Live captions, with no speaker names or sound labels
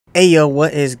Hey yo,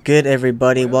 what is good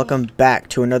everybody? Welcome back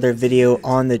to another video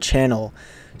on the channel.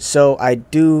 So I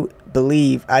do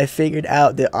believe I figured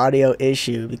out the audio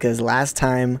issue because last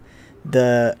time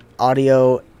the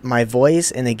audio, my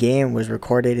voice in the game was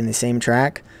recorded in the same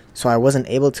track, so I wasn't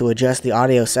able to adjust the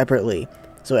audio separately.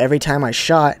 So every time I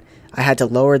shot, I had to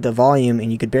lower the volume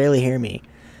and you could barely hear me.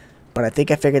 But I think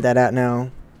I figured that out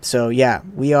now. So yeah,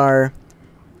 we are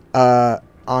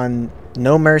on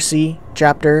No Mercy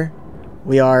chapter.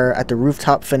 We are at the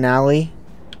rooftop finale,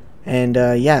 and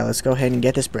yeah, let's go ahead and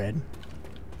get this bread.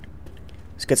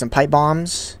 Let's get some pipe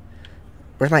bombs.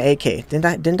 Where's my AK?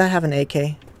 Didn't I have an AK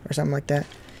or something like that?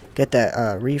 Get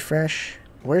that refresh.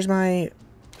 Where's my?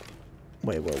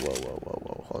 Wait,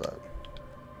 whoa, hold up.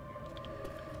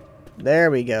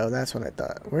 There we go. That's what I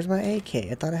thought. Where's my AK?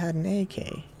 I thought I had an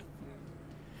AK.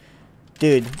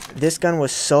 Dude, this gun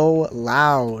was so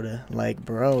loud. Like,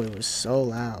 bro, it was so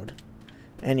loud.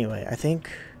 Anyway, I think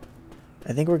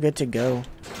we're good to go.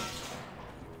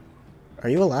 Are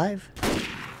you alive?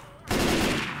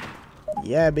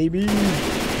 Yeah, baby. I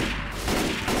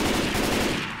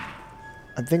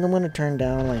think I'm gonna turn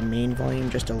down like main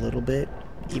volume just a little bit,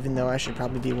 even though I should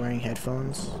probably be wearing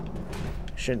headphones.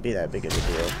 Shouldn't be that big of a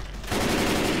deal.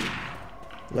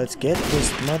 Let's get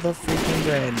this motherfucking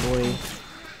bread, boy.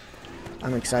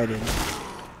 I'm excited.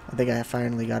 I think I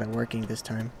finally got it working this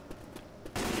time.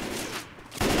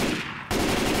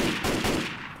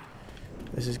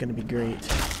 This is gonna be great.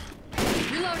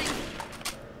 Reloading.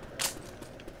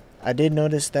 I did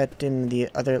notice that in the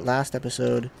last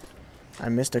episode, I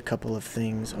missed a couple of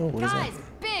things. Oh, what is that? Guys,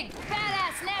 big,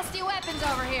 badass, nasty weapons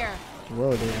over here.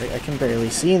 Whoa, dude, I can barely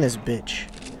see in this bitch.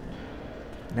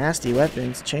 Nasty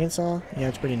weapons. Chainsaw? Yeah,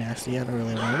 it's pretty nasty. I don't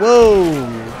really want. Whoa!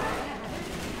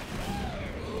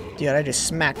 Dude, I just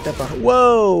smacked up a.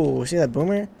 Whoa! See that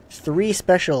boomer? 3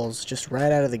 specials just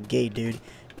right out of the gate, dude.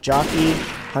 Jockey,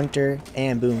 Hunter,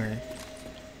 and Boomer.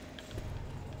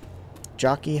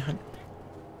 Jockey, Hunter.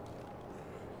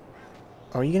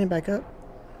 Oh, are you getting back up?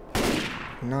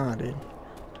 Nah, dude.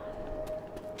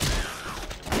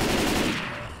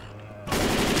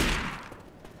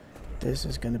 This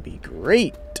is gonna be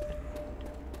great.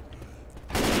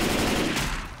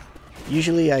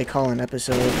 Usually I call an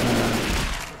episode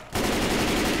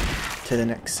to the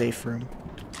next safe room.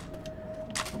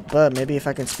 But maybe if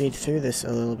I can speed through this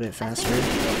a little bit faster,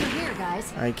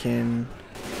 I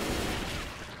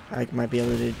might be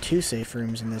able to do 2 safe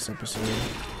rooms in this episode.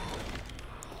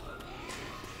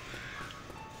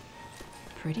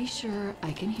 Pretty sure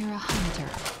I can hear a hunter.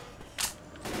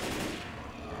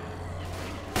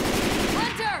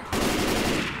 Hunter!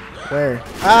 Where?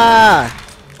 Ah!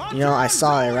 You know, I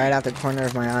saw it right out the corner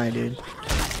of my eye, dude.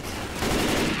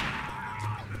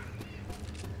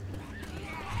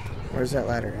 Where's that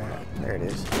ladder at? There it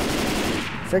is.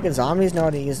 Freaking zombies know how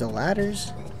to use the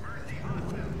ladders?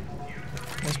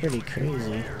 That's pretty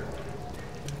crazy.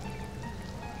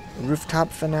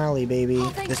 Rooftop finale, baby.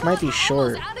 This might be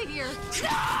short.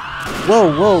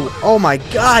 Whoa, whoa. Oh my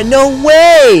god, no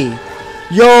way!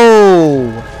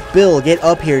 Yo! Bill, get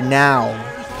up here now.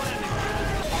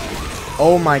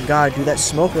 Oh my god, dude, that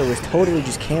smoker was totally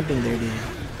just camping there, dude.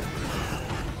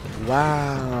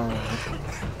 Wow.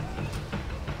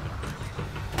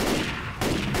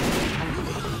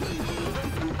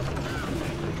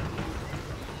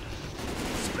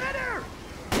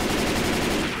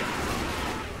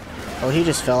 Oh, he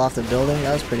just fell off the building.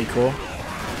 That was pretty cool.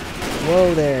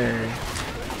 Whoa there.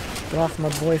 Get off my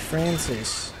boy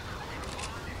Francis.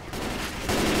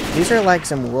 These are like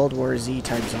some World War Z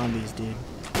type zombies, dude.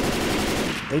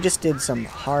 They just did some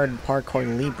hard parkour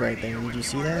leap right there. Did you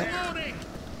see that?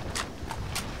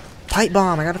 Pipe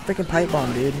bomb! I got a freaking pipe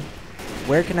bomb, dude.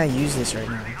 Where can I use this right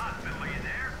now?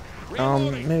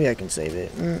 Maybe I can save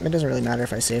it. It doesn't really matter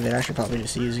if I save it. I should probably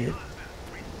just use it.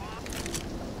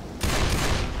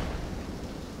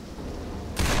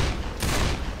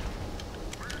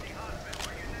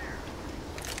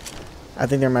 I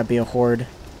think there might be a horde.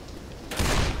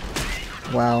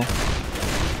 Wow.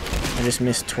 I just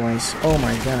missed twice. Oh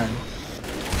my god.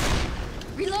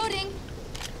 Reloading.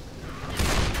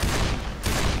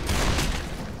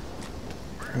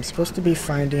 I'm supposed to be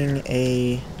finding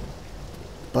a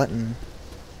button.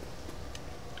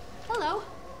 Hello.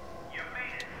 You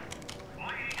made it.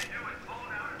 All you need to do is hold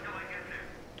out until I get there.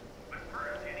 But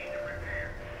first, you need to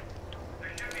prepare. There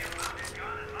should be a mounted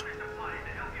gun and other supplies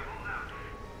to help you hold out.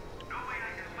 No way I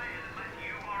can land unless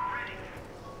you are ready.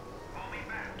 Call me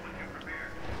back once you're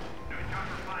prepared. New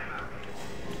chopper 5 out.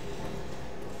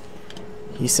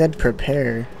 He said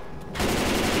prepare.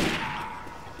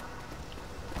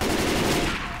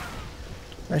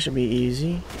 That should be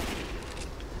easy.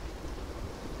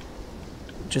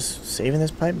 just saving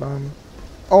this pipe bomb.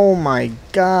 Oh my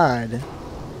god.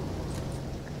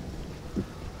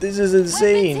 This is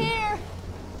insane. Weapons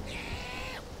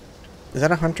here. Is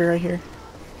that a hunter right here?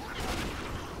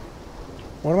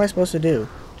 What am I supposed to do?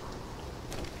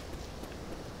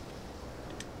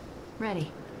 Ready.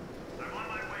 I'm on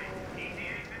my way.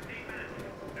 ETA 15 minutes.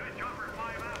 Do a jumper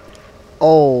 5 out.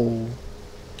 Oh.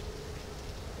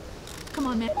 Come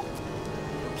on, man.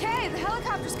 Okay, the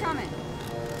helicopter's coming.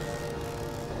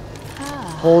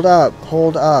 Hold up.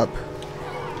 Hold up.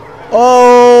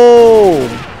 Oh!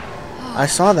 I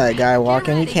saw that guy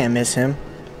walking. You can't miss him.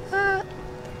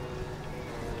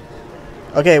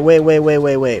 Okay, wait.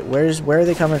 Where are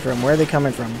they coming from? Where are they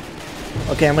coming from?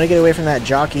 Okay, I'm gonna get away from that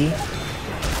jockey.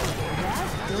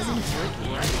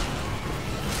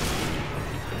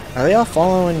 Are they all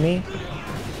following me?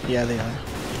 Yeah, they are.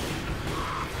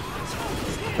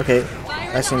 Okay,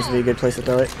 that seems to be a good place to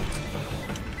throw it.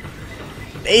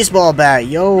 Baseball bat!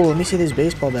 Yo, let me see this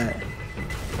baseball bat.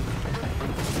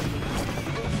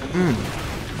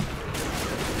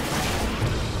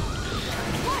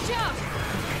 Watch out.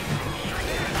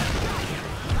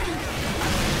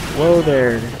 Whoa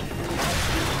there.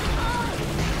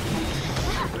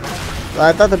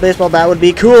 I thought the baseball bat would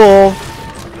be cool.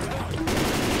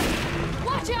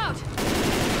 Watch out.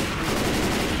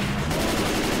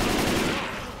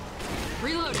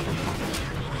 Reloading.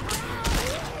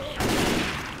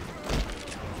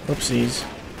 Whoopsies.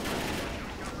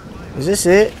 Is this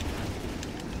it?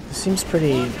 This seems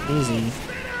pretty easy.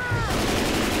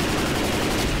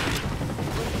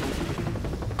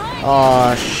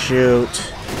 Aw,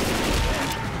 shoot.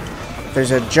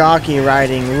 There's a jockey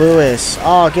riding Lewis.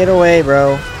 Oh, get away,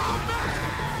 bro.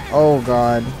 Oh,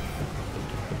 God.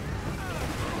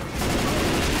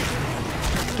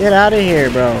 Get out of here,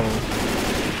 bro.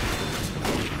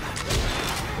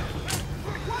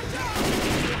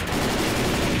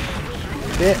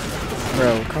 Get,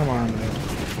 bro, come on, bro.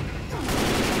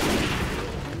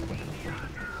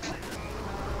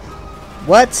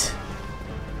 What?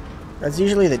 That's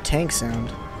usually the tank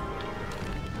sound.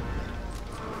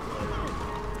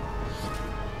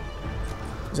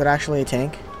 Is that actually a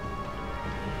tank?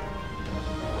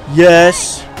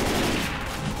 Yes!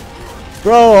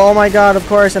 Bro, oh my god, of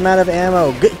course, I'm out of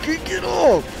ammo. Get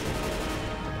off!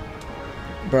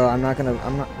 Bro, I'm not...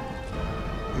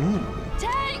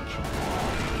 Tank.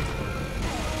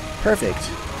 Perfect.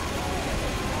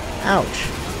 Ouch.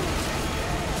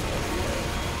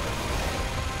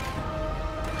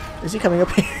 Is he coming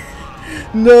up here?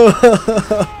 No!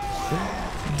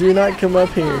 Do not come up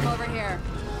here. Over here.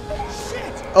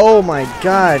 Oh my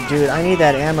god, dude, I need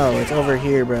that ammo. It's over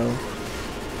here, bro.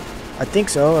 I think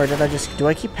so, or did I just... Do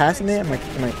I keep passing it?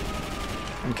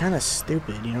 I'm kind of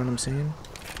stupid, you know what I'm saying?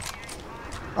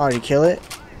 Oh, did you kill it?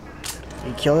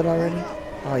 You kill it already?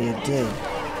 Oh, you did.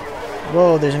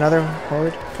 Whoa, there's another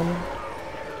horde coming.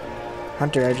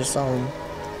 Hunter, I just saw him.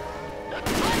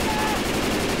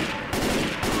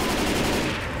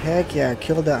 Heck yeah,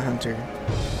 killed that hunter.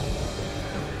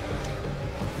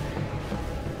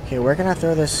 Okay, where can I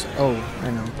throw this? Oh,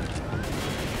 I know.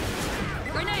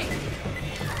 Grenade.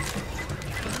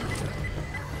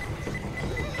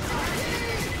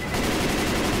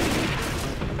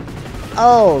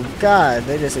 Oh god,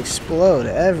 they just explode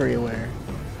everywhere.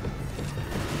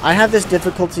 I have this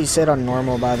difficulty set on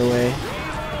normal, by the way,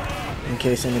 in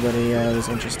case anybody was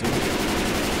interested.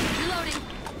 Reloading.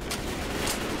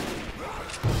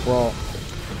 Well,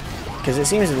 because it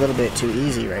seems a little bit too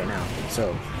easy right now,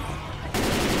 so.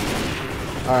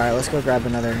 Alright, let's go grab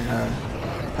another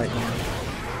pipe bomb.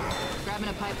 Grabbing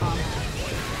a pipe bomb.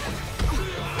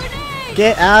 Grenade.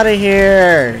 Get out of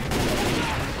here!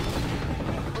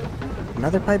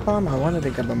 Another pipe bomb? I wanted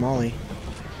to grab a molly.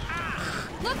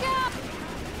 Look out.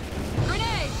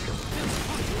 Grenade.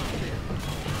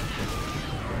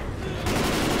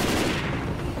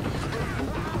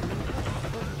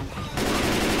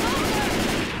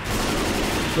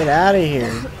 Get out of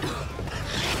here.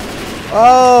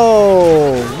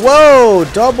 Oh! Whoa!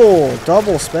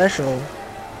 Double special.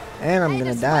 And I'm gonna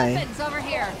Latest die. weapons over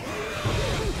here.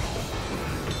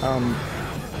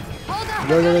 Hold up.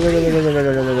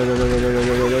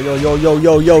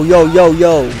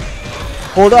 Yo.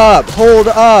 Hold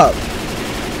up.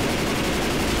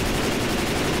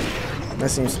 That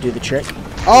seems to do the trick.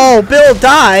 Oh, Bill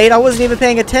died. I wasn't even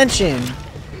paying attention.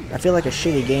 I feel like a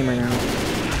shitty gamer now.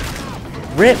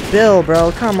 Rip Bill,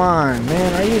 bro. Come on,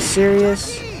 man. Are you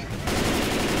serious?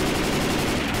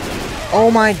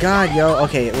 Oh my god, yo.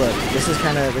 Okay, look. This is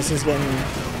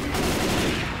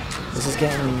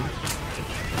getting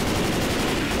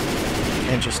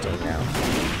interesting now.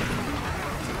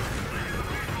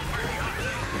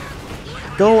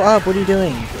 Go up. What are you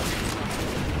doing?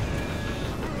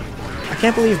 I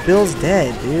can't believe Bill's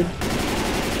dead, dude.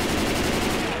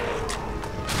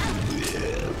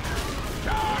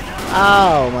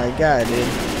 Oh my god, dude.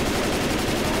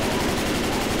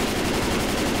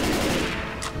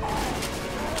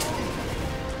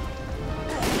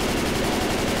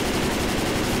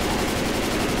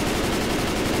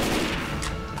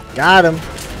 Got him.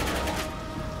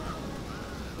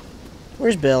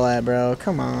 Where's Bill at, bro?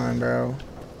 Come on, bro.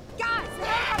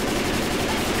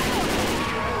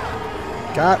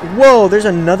 Whoa, there's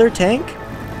another tank?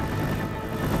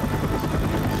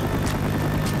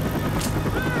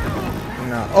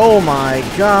 No. Oh my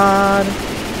god.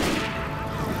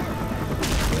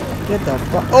 Get the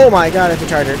fuck. Oh my god, it's a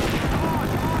charger.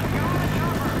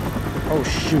 Oh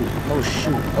shoot. Oh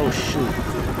shoot. Oh shoot.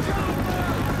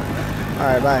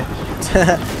 Alright, bye.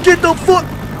 Get the fuck.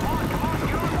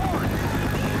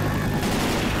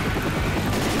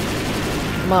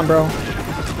 Come on, bro.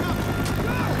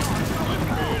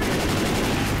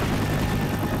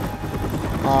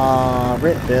 Aw,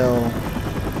 rip Bill.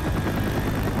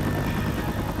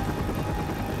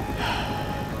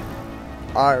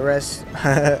 Alright, rest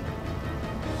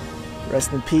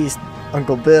in peace,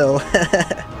 Uncle Bill.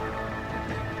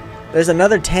 There's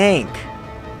another tank.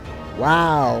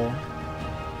 Wow.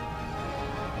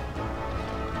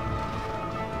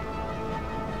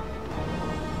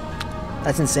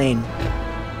 That's insane.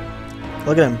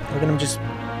 Look at him. Look at him just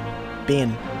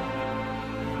being.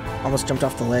 Almost jumped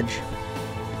off the ledge.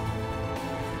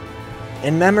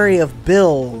 In memory of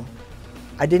Bill.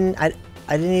 I didn't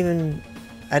even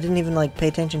like pay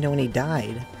attention to when he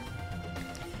died.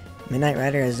 Midnight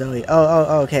Rider as Zoe.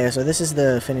 Oh, okay. So this is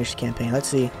the finished campaign. Let's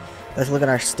see. Let's look at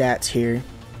our stats here.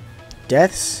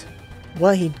 Deaths.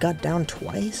 What? He got down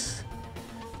twice?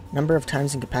 Number of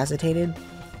times incapacitated?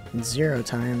 0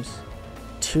 times.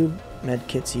 2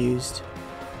 medkits used.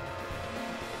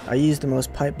 I used the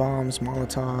most pipe bombs,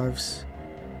 Molotovs.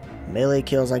 Melee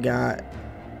kills I got.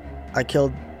 I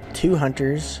killed 2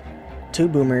 hunters, 2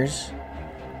 boomers,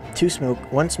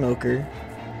 1 smoker.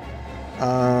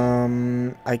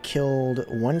 I killed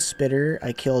 1 spitter.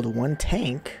 I killed 1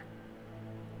 tank.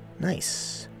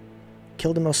 Nice.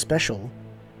 Killed the most special.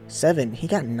 7. He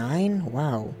got 9?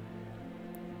 Wow.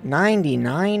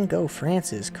 99? Go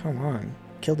Francis. Come on.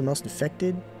 Killed the most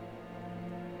infected.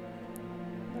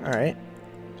 Alright.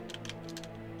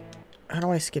 How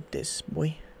do I skip this,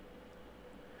 boy?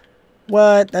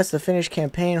 What? That's the finished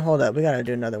campaign? Hold up. We gotta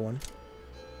do another one.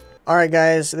 Alright,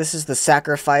 guys. This is the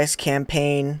Sacrifice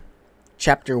campaign.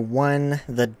 Chapter 1.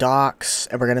 The docks.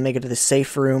 And we're gonna make it to the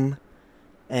safe room.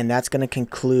 And that's gonna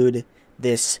conclude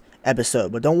this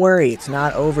episode. But don't worry. It's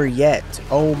not over yet.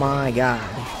 Oh my god.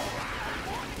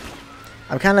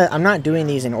 I'm not doing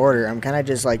these in order. I'm kind of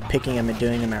just like picking them and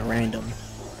doing them at random.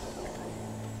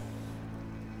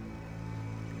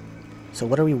 So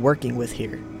what are we working with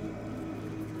here?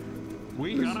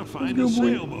 We gotta find a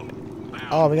sailboat.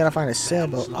 Oh, we gotta find a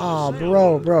sailboat.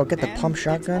 Oh, bro, get the pump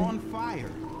shotgun.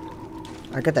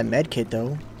 I got that med kit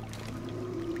though.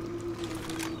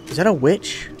 Is that a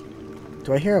witch?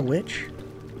 Do I hear a witch?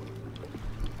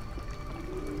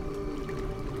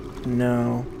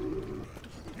 No.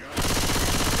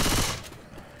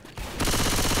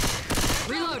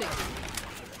 Reloading.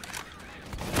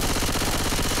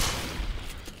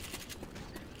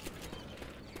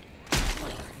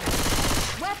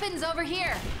 Weapons over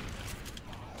here.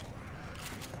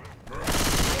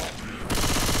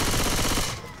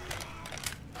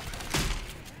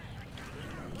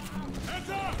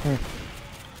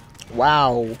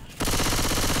 Wow.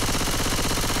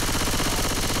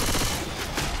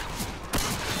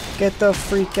 Get the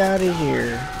freak out of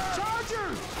here.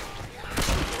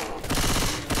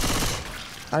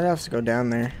 I'd have to go down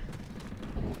there.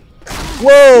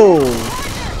 Whoa!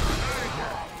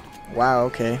 Wow,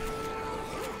 okay.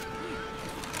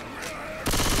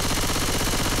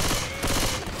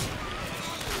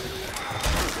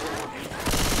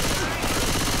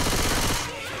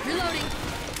 Reloading.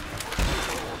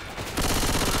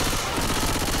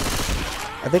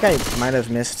 I think I might have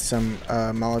missed some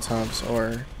Molotovs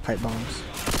or pipe bombs.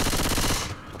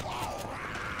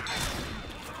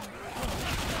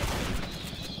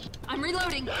 I'm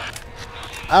reloading.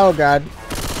 Oh god.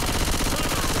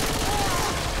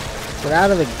 Get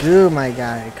out of the goo, my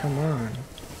guy. Come on.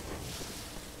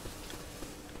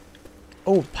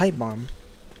 Oh, pipe bomb.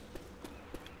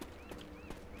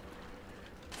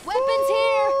 Weapons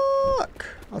here. Fuck.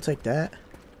 I'll take that.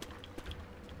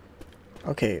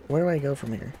 Okay, where do I go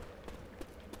from here?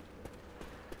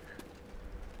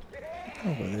 I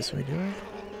don't go this way, do I?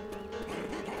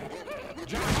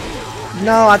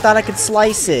 No, I thought I could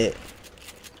slice it.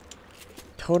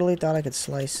 Totally thought I could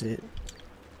slice it.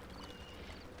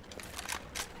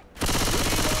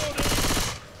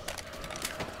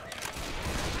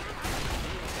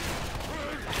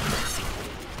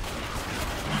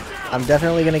 I'm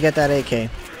definitely gonna get that AK.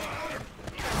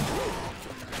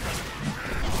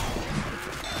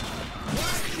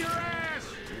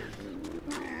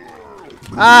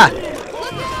 Ah!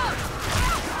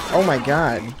 Oh my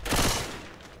god.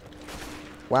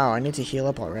 Wow, I need to heal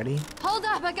up already. Hold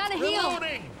up, I gotta heal.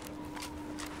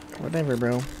 Whatever,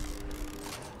 bro.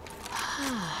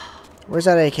 Where's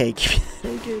that AK? Give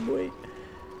me that AK, boy.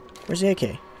 Where's the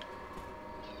AK?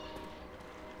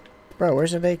 Bro,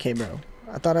 where's the AK, bro?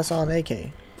 I thought I saw an AK.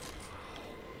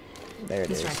 There it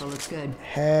This is. rifle looks good.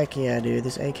 Heck yeah, dude.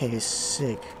 This AK is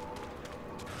sick.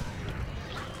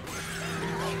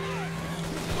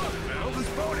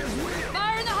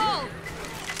 Fire in the hole.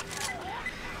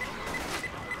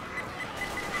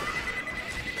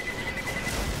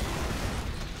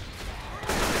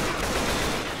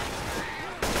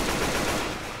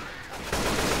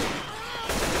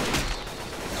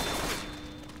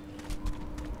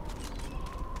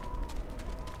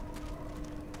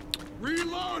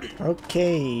 Reloading.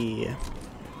 Okay.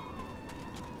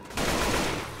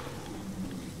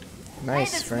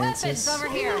 Nice, Hey, there's Francis. weapons over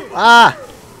here. Ah!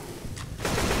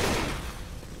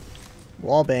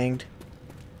 Wall banged.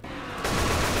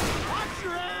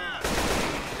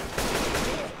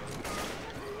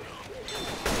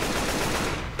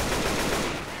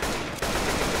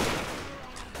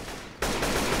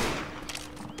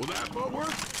 Will that boat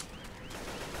work?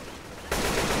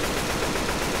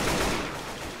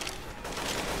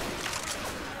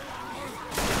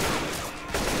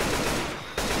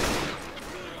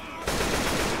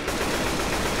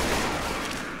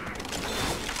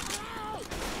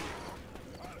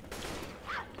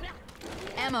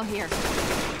 Ammo here.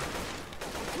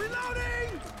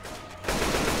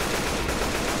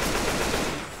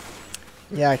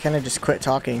 Yeah, I kind of just quit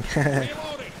talking. Reloading.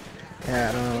 Yeah,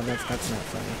 I don't know. That's not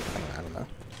funny. I don't know.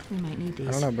 We might need these.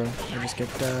 I don't know, bro. I just get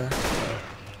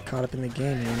caught up in the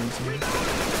game. You know what I'm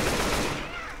saying?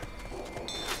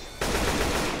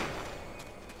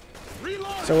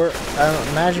 Reload. So I'm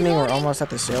imagining we're almost at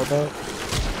the sailboat.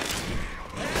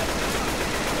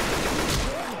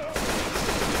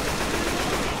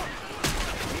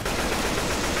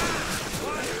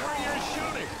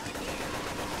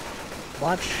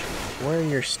 Watch where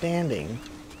you're standing.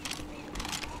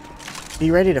 Be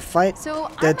ready to fight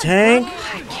So the I'm a tank.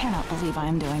 I cannot believe I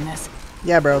am doing this.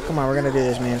 Yeah, bro. Come on, we're gonna do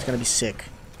this, man. It's gonna be sick.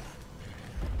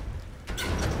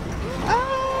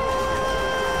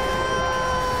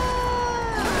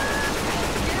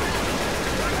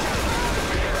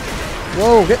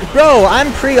 Whoa, bro,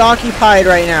 I'm preoccupied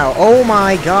right now. Oh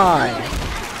my god.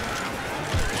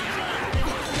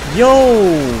 Yo,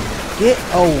 get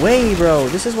away, bro.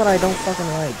 This is what I don't fucking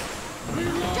like.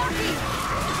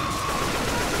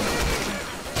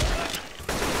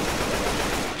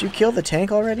 Did you kill the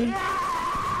tank already?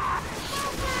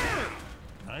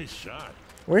 Nice shot.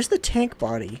 Where's the tank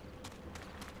body?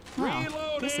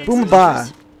 Wow. This looks Boom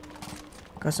delicious.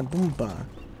 ba. Got some boom ba.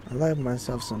 I love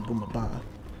myself some boom ba.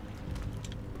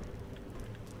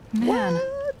 Man,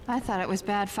 I thought it was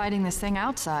bad fighting this thing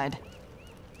outside.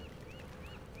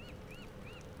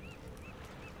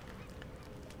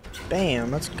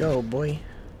 Bam, let's go, boy.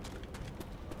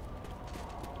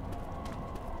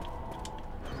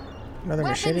 Another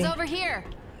Weapons machete? over here.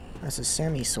 That's a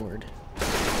Sammy sword.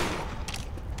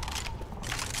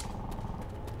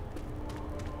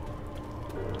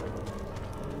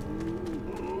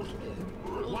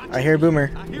 I hear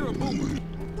Boomer. I hear a boomer.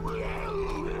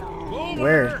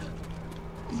 Where?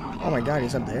 Oh my god,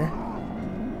 he's up there.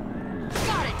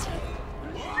 Got it.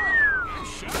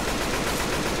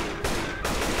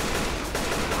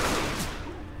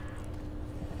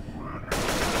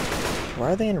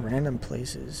 Why are they in random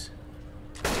places?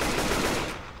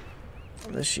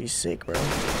 This she's sick, bro.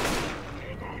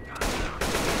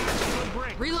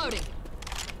 Reloading.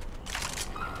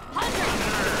 Hunter.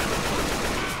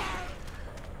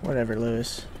 Whatever,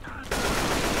 Lewis.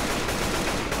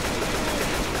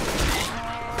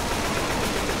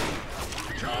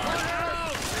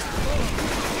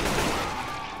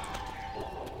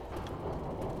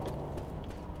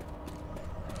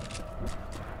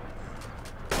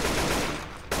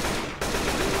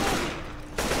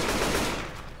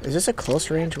 Is this a close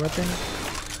range weapon?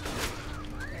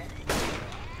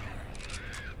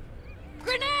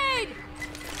 Grenade.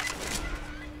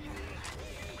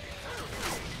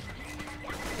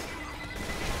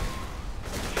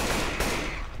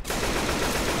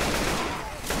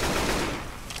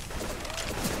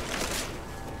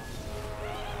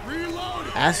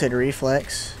 acid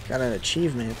reflex. Got an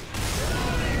achievement.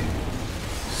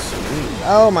 Sweet.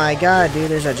 Oh my god,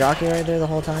 dude, there's a jockey right there the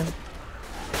whole time.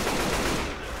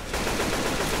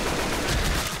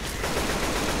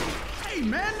 Hey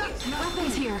man, that's not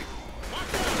Weapons here.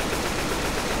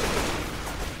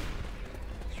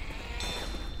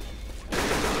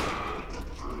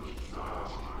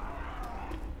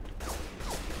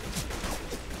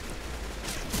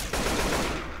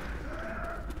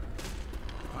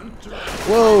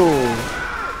 Whoa!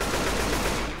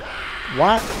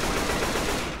 What?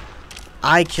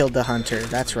 I killed the hunter,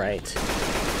 that's right.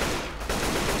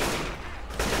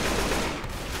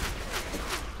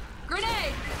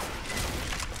 Grenade!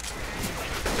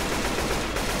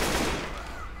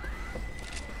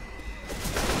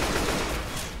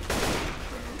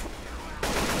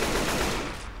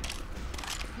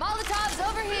 Molotov's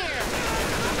over here!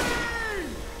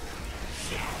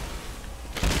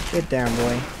 Get down,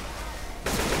 boy.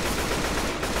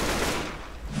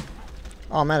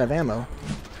 Oh, I'm out of ammo.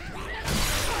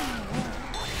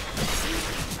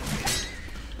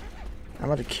 I'm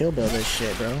about to kill Bill this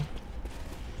shit, bro.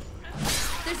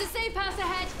 There's a safe house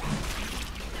ahead!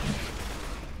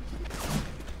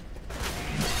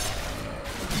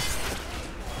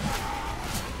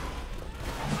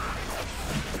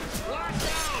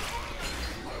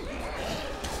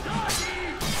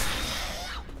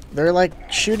 They're like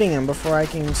shooting him before I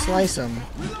can slice him.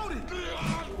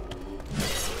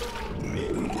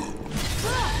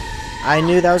 I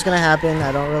knew that was gonna happen.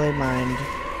 I don't really mind.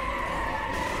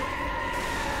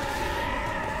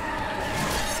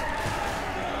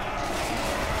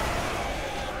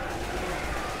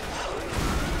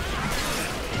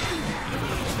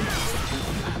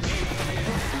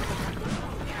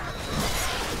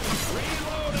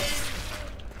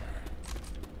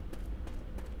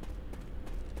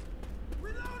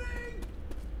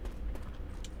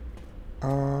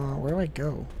 Where do I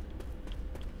go?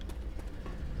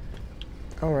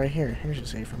 Oh, right here. Here's a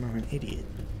safe room. I'm an idiot.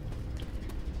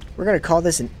 We're gonna call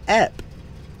this an ep.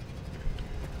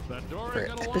 That door For ain't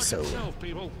gonna lock episode. itself,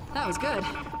 people. That was good.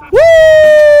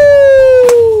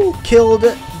 Woo! Killed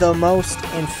the most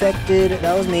infected.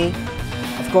 That was me.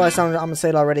 Of course, I'm gonna say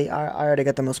it already. I already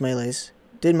got the most melees.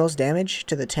 Did most damage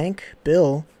to the tank.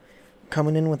 Bill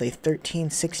coming in with a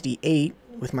 1368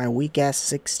 with my weak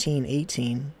ass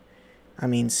 1618. I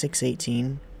mean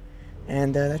 618.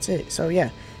 And that's it. So yeah.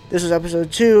 This is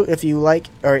episode 2. If you like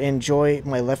or enjoy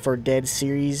my Left 4 Dead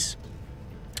series,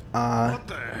 What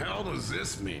the hell does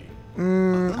this mean?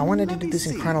 I wanted to do this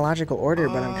in chronological order,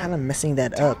 but I'm kind of messing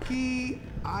that up.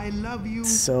 I love you.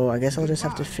 So I guess I'll just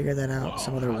have to figure that out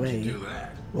some other How'd you way. do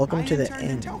that? Welcome to the interned in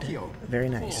end. Tokyo. Very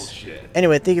nice. Bullshit.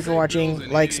 Anyway, thank you for watching.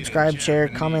 Like, subscribe, share,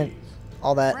 comment,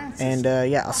 all that. And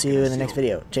yeah, I'll see you in the next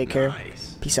video. Take care.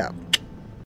 Nice. Peace out.